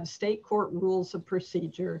 we have state court rules of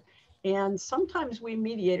procedure, and sometimes we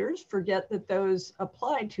mediators forget that those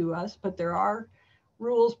apply to us, but there are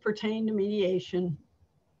rules pertaining to mediation,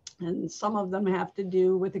 and some of them have to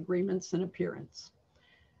do with agreements and appearance.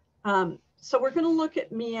 So we're going to look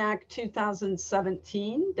at MEAC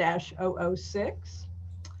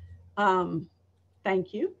 2017-006.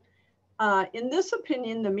 Thank you. In this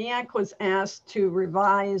opinion, the MEAC was asked to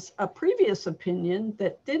revise a previous opinion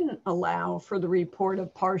that didn't allow for the report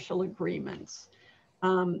of partial agreements.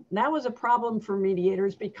 That was a problem for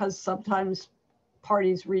mediators because sometimes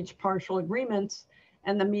parties reach partial agreements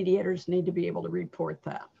and the mediators need to be able to report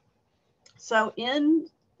that. So in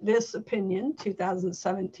this opinion,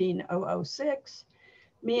 2017-006,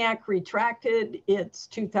 MEAC retracted its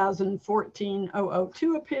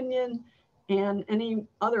 2014-002 opinion and any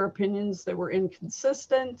other opinions that were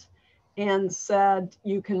inconsistent and said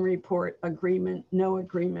you can report agreement, no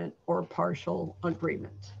agreement, or partial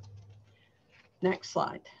agreement. Next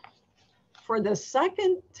slide. For the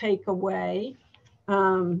second takeaway,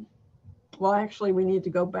 well, actually we need to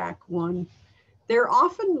go back one. There are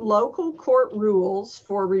often local court rules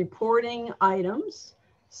for reporting items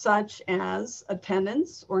such as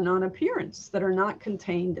attendance or non-appearance that are not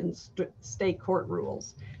contained in state court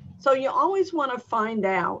rules. So you always want to find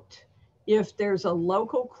out if there's a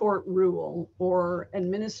local court rule or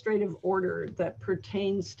administrative order that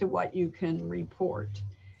pertains to what you can report.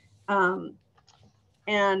 They're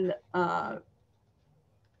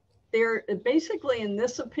basically, in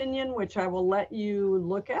this opinion, which I will let you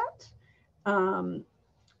look at, the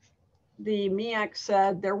MEAC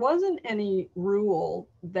said there wasn't any rule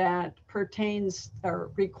that pertains or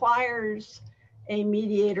requires a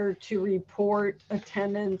mediator to report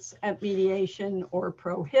attendance at mediation or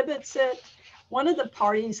prohibits it. One of the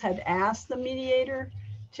parties had asked the mediator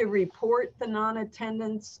to report the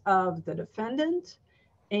non-attendance of the defendant,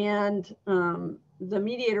 and the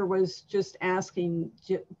mediator was just asking,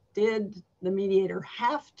 did the mediator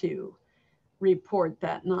have to report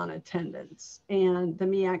that non-attendance? And the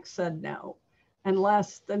MEAC said no.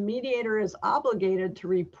 Unless the mediator is obligated to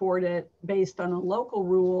report it based on a local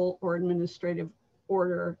rule or administrative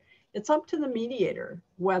order, it's up to the mediator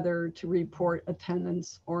whether to report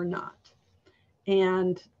attendance or not.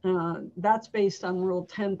 And that's based on Rule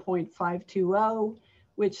 10.520,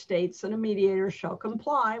 which states that a mediator shall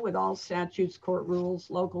comply with all statutes, court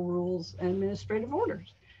rules, local rules, and administrative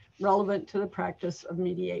orders relevant to the practice of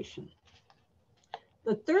mediation.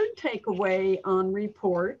 The third takeaway on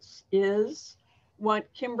reports is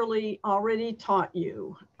what Kimberly already taught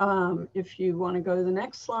you. If you want to go to the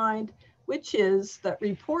next slide, which is that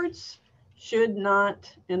reports should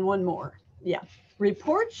not, and one more,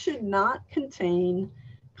 reports should not contain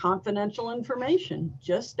confidential information.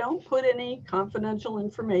 Just don't put any confidential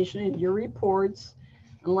information in your reports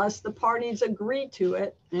unless the parties agree to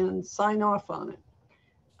it and sign off on it.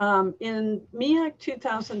 In MEAC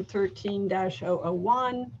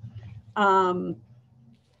 2013-001,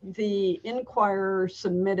 the inquirer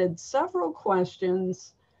submitted several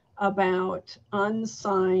questions about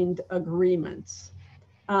unsigned agreements,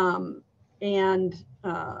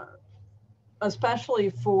 especially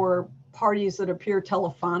for parties that appear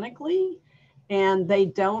telephonically and they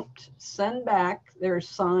don't send back their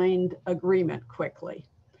signed agreement quickly.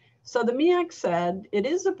 So the MEAC said it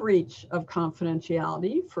is a breach of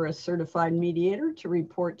confidentiality for a certified mediator to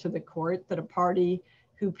report to the court that a party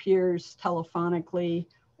who appears telephonically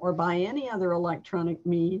or by any other electronic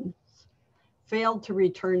means failed to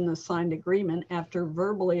return the signed agreement after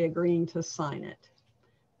verbally agreeing to sign it.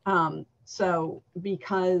 So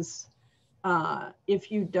because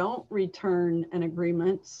if you don't return an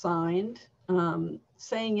agreement signed,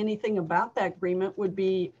 saying anything about that agreement would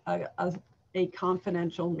be a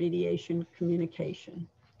confidential mediation communication.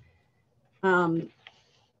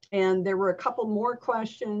 And there were a couple more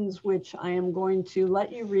questions which I am going to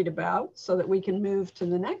let you read about so that we can move to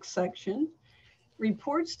the next section.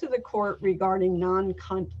 Reports to the court regarding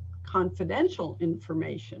non-confidential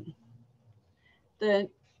information. The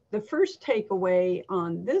first takeaway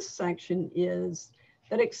on this section is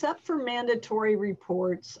that except for mandatory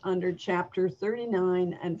reports under Chapter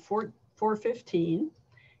 39 and 415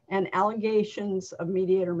 and allegations of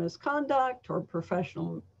mediator misconduct or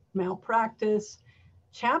professional malpractice,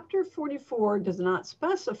 Chapter 44 does not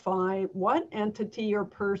specify what entity or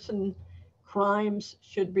person crimes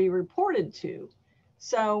should be reported to.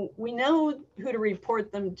 So we know who to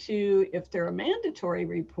report them to. If they're a mandatory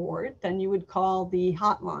report, then you would call the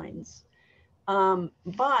hotlines.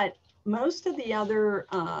 But most of the other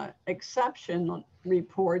exception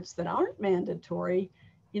reports that aren't mandatory,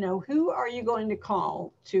 you know, who are you going to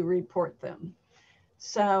call to report them?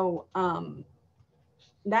 So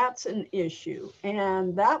that's an issue.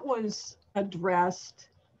 And that was addressed,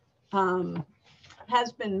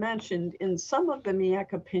 has been mentioned in some of the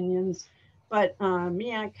MEAC opinions, but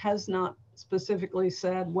MEAC has not specifically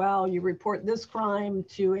said, well, you report this crime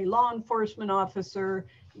to a law enforcement officer,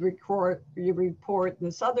 you report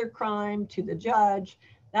this other crime to the judge.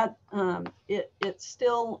 That it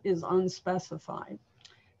still is unspecified.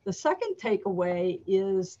 The second takeaway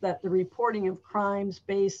is that the reporting of crimes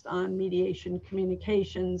based on mediation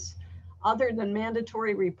communications other than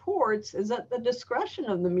mandatory reports is at the discretion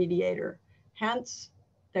of the mediator. Hence,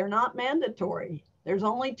 they're not mandatory. There's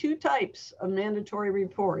only two types of mandatory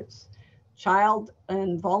reports: child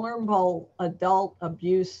and vulnerable adult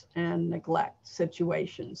abuse and neglect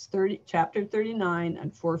situations, Chapter 39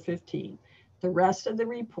 and 415. The rest of the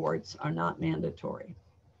reports are not mandatory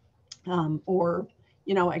or,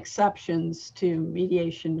 you know, exceptions to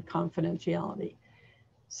mediation confidentiality.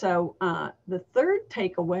 So the third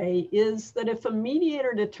takeaway is that if a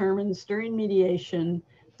mediator determines during mediation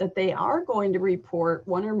that they are going to report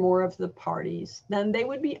one or more of the parties, then they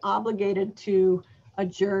would be obligated to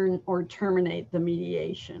adjourn or terminate the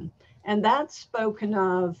mediation. And that's spoken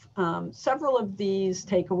of, several of these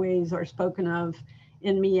takeaways are spoken of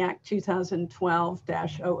in MEAC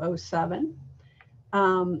 2012-007.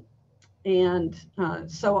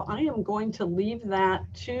 So I am going to leave that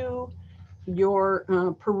to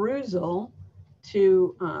your perusal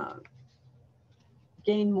to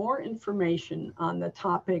gain more information on the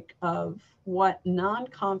topic of what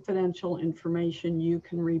non-confidential information you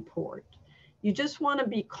can report. You just want to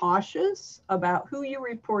be cautious about who you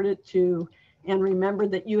report it to, and remember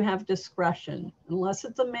that you have discretion. Unless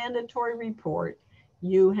it's a mandatory report,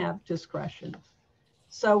 you have discretion.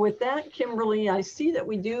 So with that, Kimberly, I see that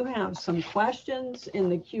we do have some questions in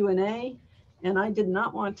the Q&A, and I did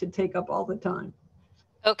not want to take up all the time.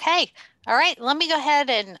 Okay. All right. Let me go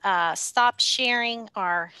ahead and stop sharing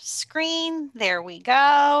our screen. There we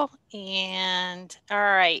go. And all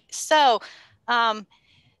right. So one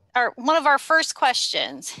of our first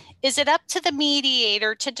questions, is it up to the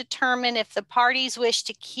mediator to determine if the parties wish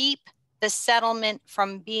to keep the settlement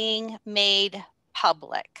from being made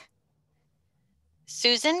public?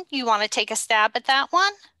 Susan, you want to take a stab at that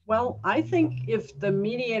one? Well, I think if the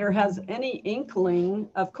mediator has any inkling,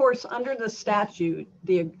 of course, under the statute,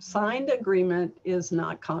 the signed agreement is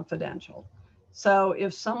not confidential. So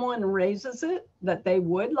if someone raises it that they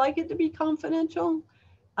would like it to be confidential,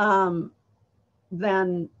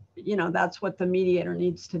 then, you know, that's what the mediator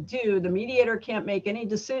needs to do. The mediator can't make any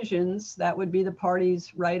decisions. That would be the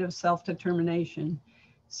party's right of self-determination.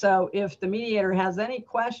 So if the mediator has any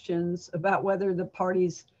questions about whether the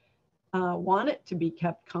parties want it to be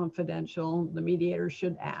kept confidential, the mediator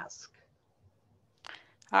should ask.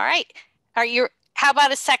 All right. How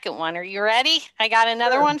about a second one? Are you ready? I got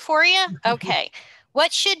another one for you. Okay.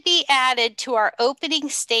 What should be added to our opening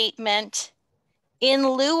statement in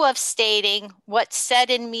lieu of stating what's said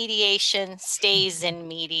in mediation stays in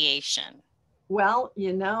mediation? Well,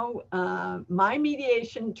 you know, my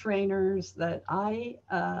mediation trainers that I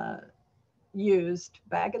used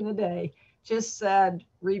back in the day just said,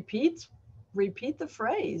 repeat the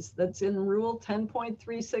phrase that's in Rule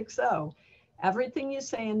 10.360. Everything you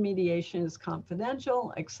say in mediation is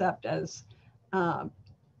confidential, except as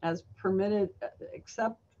permitted,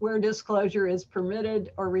 except where disclosure is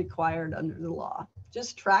permitted or required under the law.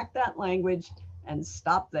 Just track that language and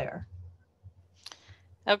stop there.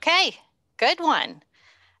 Okay, good one.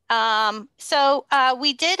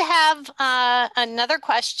 We did have another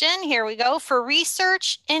question. Here we go. For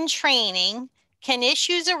research and training, can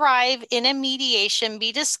issues arrive in a mediation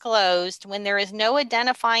be disclosed when there is no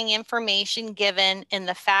identifying information given and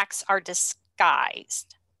the facts are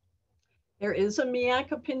disguised? There is a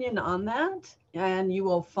MEAC opinion on that, and you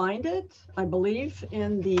will find it, I believe,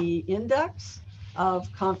 in the index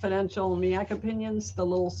of confidential MEAC opinions, the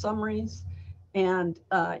little summaries. And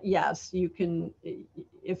yes, you can,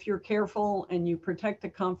 if you're careful and you protect the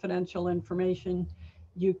confidential information,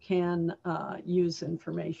 you can use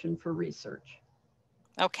information for research.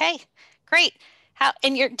 Okay, great.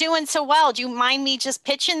 And you're doing so well. Do you mind me just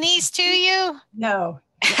pitching these to you? No,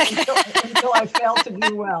 until I fail to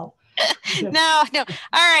do well. No. All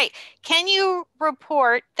right. Can you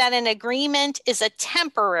report that an agreement is a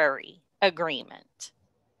temporary agreement?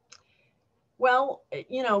 Well,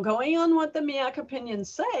 you know, going on what the MEAC opinions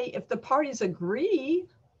say, if the parties agree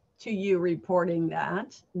to you reporting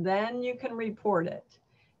that, then you can report it.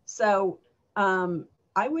 So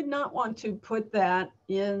I would not want to put that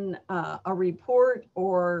in a report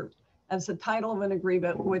or as the title of an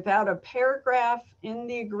agreement without a paragraph in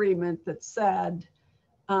the agreement that said,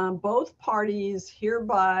 both parties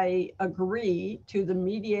hereby agree to the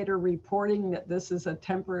mediator reporting that this is a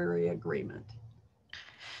temporary agreement.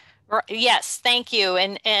 Yes, thank you.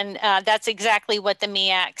 And that's exactly what the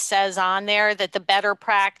MEAC says on there, that the better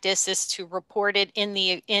practice is to report it in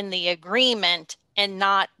the agreement and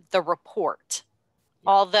not the report. Yeah.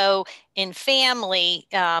 Although in family,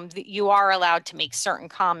 you are allowed to make certain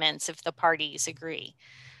comments if the parties agree.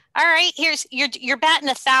 All right, you're batting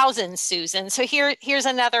 1,000, Susan. So here's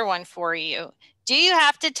another one for you. Do you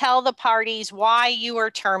have to tell the parties why you are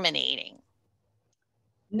terminating?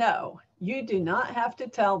 No, you do not have to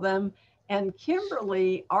tell them. And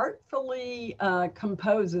Kimberly artfully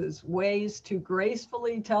composes ways to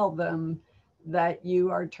gracefully tell them that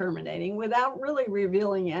you are terminating without really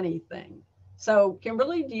revealing anything. So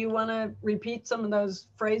Kimberly, do you want to repeat some of those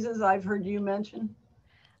phrases I've heard you mention?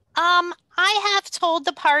 I have told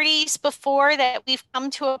the parties before that we've come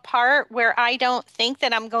to a part where I don't think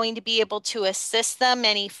that I'm going to be able to assist them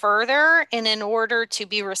any further. And in order to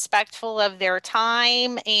be respectful of their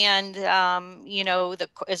time and, you know,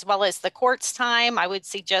 as well as the court's time, I would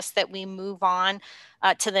suggest that we move on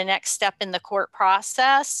to the next step in the court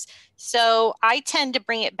process. So I tend to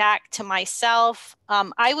bring it back to myself.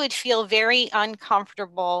 I would feel very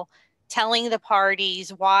uncomfortable telling the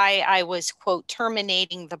parties why I was, quote,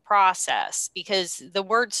 terminating the process, because the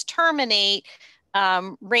words terminate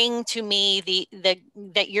ring to me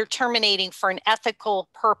that you're terminating for an ethical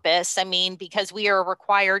purpose. I mean, because we are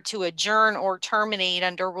required to adjourn or terminate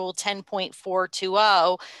under Rule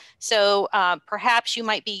 10.420. So perhaps you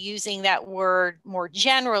might be using that word more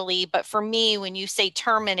generally, but for me, when you say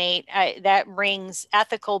terminate, that rings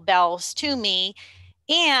ethical bells to me.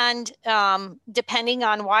 And depending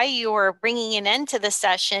on why you're bringing an end to the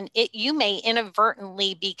session, you may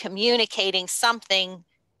inadvertently be communicating something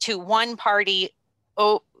to one party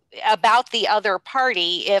about the other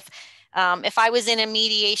party. If I was in a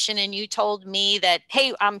mediation and you told me that,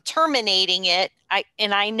 hey, I'm terminating it,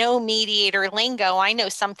 and I know mediator lingo, I know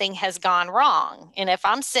something has gone wrong. And if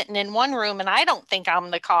I'm sitting in one room and I don't think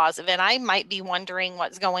I'm the cause of it, I might be wondering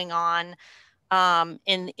what's going on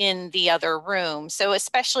in the other room. So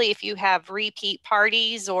especially if you have repeat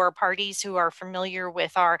parties or parties who are familiar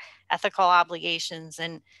with our ethical obligations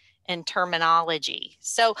and terminology.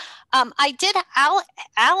 So I'll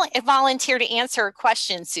volunteer to answer a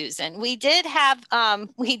question, Susan. We did have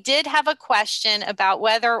a question about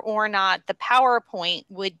whether or not the PowerPoint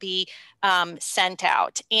would be sent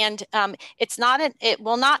out, and it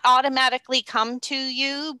will not automatically come to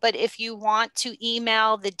you, but if you want to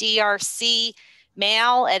email the DRC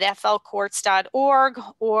mail at flcourts.org,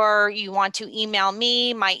 or you want to email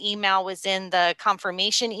me, my email was in the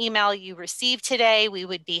confirmation email you received today. We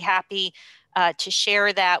would be happy to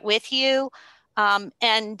share that with you. With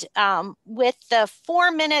the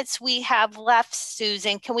 4 minutes we have left,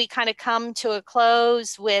 Susan, can we kind of come to a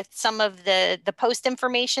close with some of the post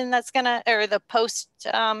information that's or the post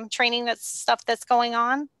training stuff that's going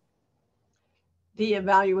on? The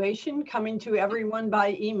evaluation coming to everyone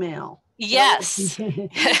by email. Yes. So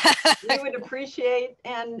we would appreciate,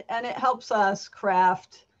 and it helps us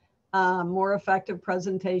craft more effective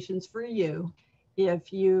presentations for you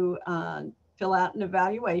if you fill out an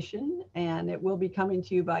evaluation, and it will be coming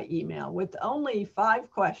to you by email with only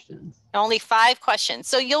 5 questions. Only 5 questions.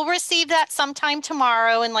 So you'll receive that sometime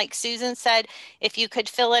tomorrow. And like Susan said, if you could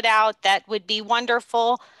fill it out, that would be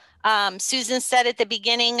wonderful. Susan said at the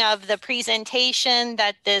beginning of the presentation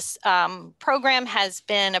that this program has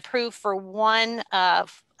been approved for 1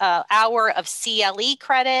 hour of CLE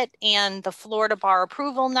credit, and the Florida Bar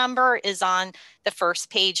approval number is on the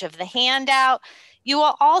first page of the handout. You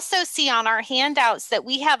will also see on our handouts that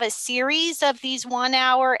we have a series of these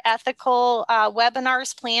 1-hour ethical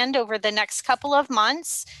webinars planned over the next couple of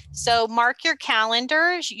months. So mark your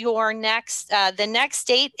calendars. The next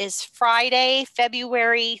date is Friday,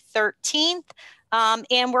 February 13th.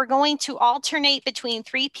 And we're going to alternate between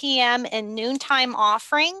 3 p.m. and noontime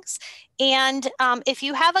offerings. And if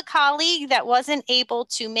you have a colleague that wasn't able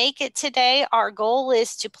to make it today, our goal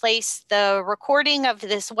is to place the recording of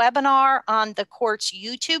this webinar on the court's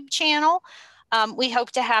YouTube channel. We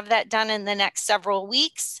hope to have that done in the next several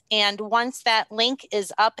weeks. And once that link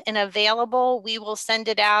is up and available, we will send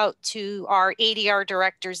it out to our ADR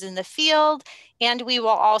directors in the field. And we will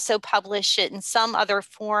also publish it in some other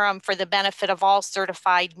forum for the benefit of all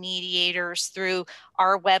certified mediators through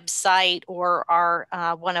our website or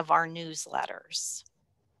one of our newsletters.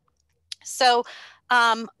 So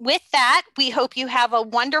with that, we hope you have a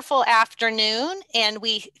wonderful afternoon, and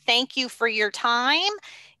we thank you for your time.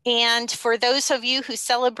 And for those of you who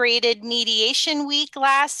celebrated Mediation Week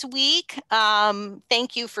last week,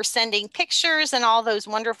 thank you for sending pictures and all those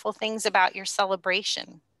wonderful things about your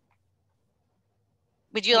celebration.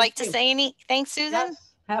 Would you like to say anything, Susan?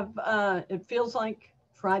 Yes. It feels like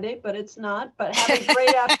Friday, but it's not. But have a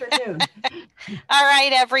great afternoon. All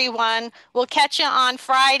right, everyone. We'll catch you on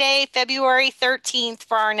Friday, February 13th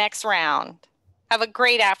for our next round. Have a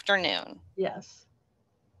great afternoon. Yes.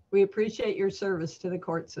 We appreciate your service to the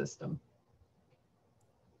court system.